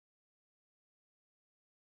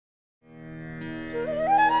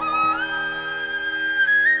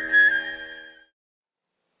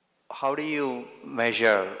how do you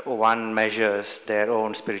measure, one measures their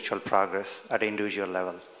own spiritual progress at individual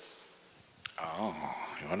level? Oh,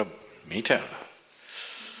 you want a meter?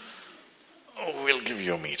 Oh, we'll give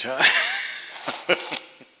you a meter.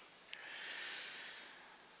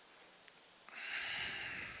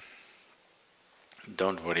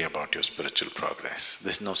 Don't worry about your spiritual progress.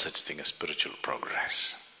 There's no such thing as spiritual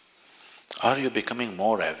progress. Are you becoming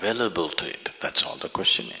more available to it? That's all the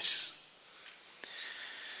question is.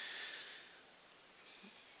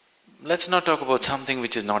 Let's not talk about something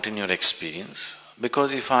which is not in your experience,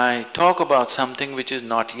 because if I talk about something which is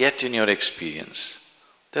not yet in your experience,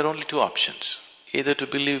 there are only two options, either to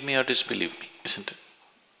believe me or disbelieve me, isn't it?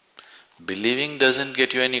 Believing doesn't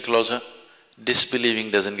get you any closer, disbelieving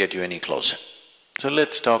doesn't get you any closer. So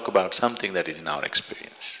let's talk about something that is in our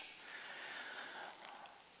experience.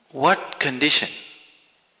 What condition,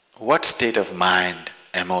 what state of mind,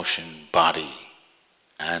 emotion, body,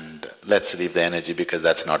 and let's leave the energy because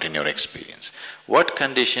that's not in your experience. What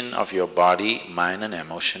condition of your body, mind and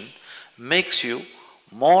emotion makes you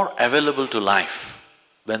more available to life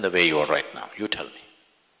than the way you are right now? You tell me.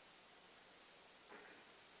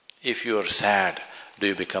 If you are sad, do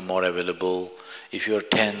you become more available? If you're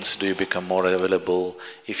tense, do you become more available?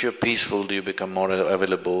 If you're peaceful, do you become more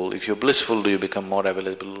available? If you're blissful, do you become more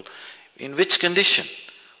available? In which condition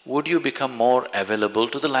would you become more available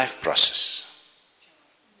to the life process?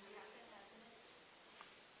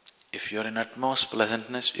 If you're in utmost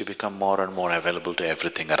pleasantness, you become more and more available to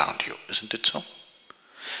everything around you, isn't it so?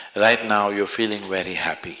 Right now you're feeling very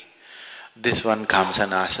happy. This one comes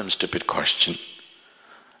and asks some stupid question.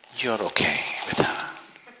 You're okay with her.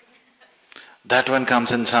 That one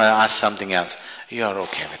comes and asks something else, you're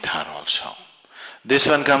okay with her also. This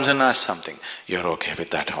one comes and asks something, you're okay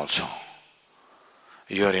with that also.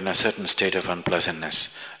 You're in a certain state of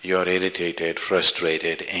unpleasantness, you're irritated,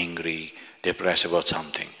 frustrated, angry, depressed about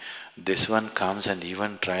something. This one comes and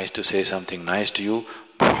even tries to say something nice to you,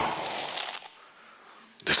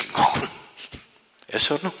 this will go. Yes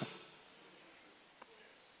or no?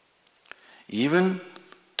 Even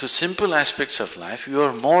to simple aspects of life, you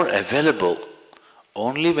are more available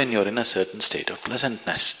only when you're in a certain state of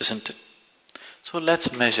pleasantness, isn't it? So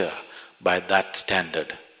let's measure by that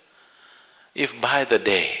standard. If by the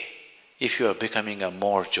day, if you are becoming a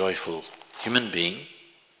more joyful human being,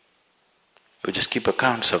 you just keep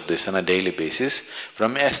accounts of this on a daily basis.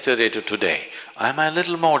 From yesterday to today, am I a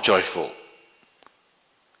little more joyful?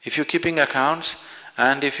 If you're keeping accounts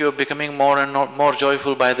and if you're becoming more and more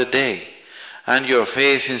joyful by the day, and your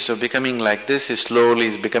face instead of becoming like this is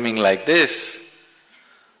slowly becoming like this,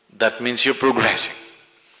 that means you're progressing.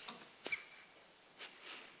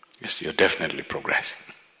 Yes, you're definitely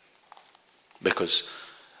progressing. Because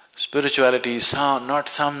spirituality is not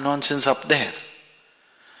some nonsense up there.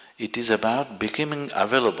 It is about becoming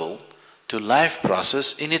available to life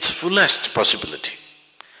process in its fullest possibility.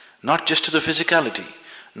 Not just to the physicality,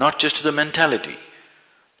 not just to the mentality,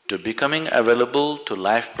 to becoming available to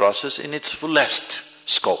life process in its fullest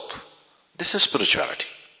scope. This is spirituality.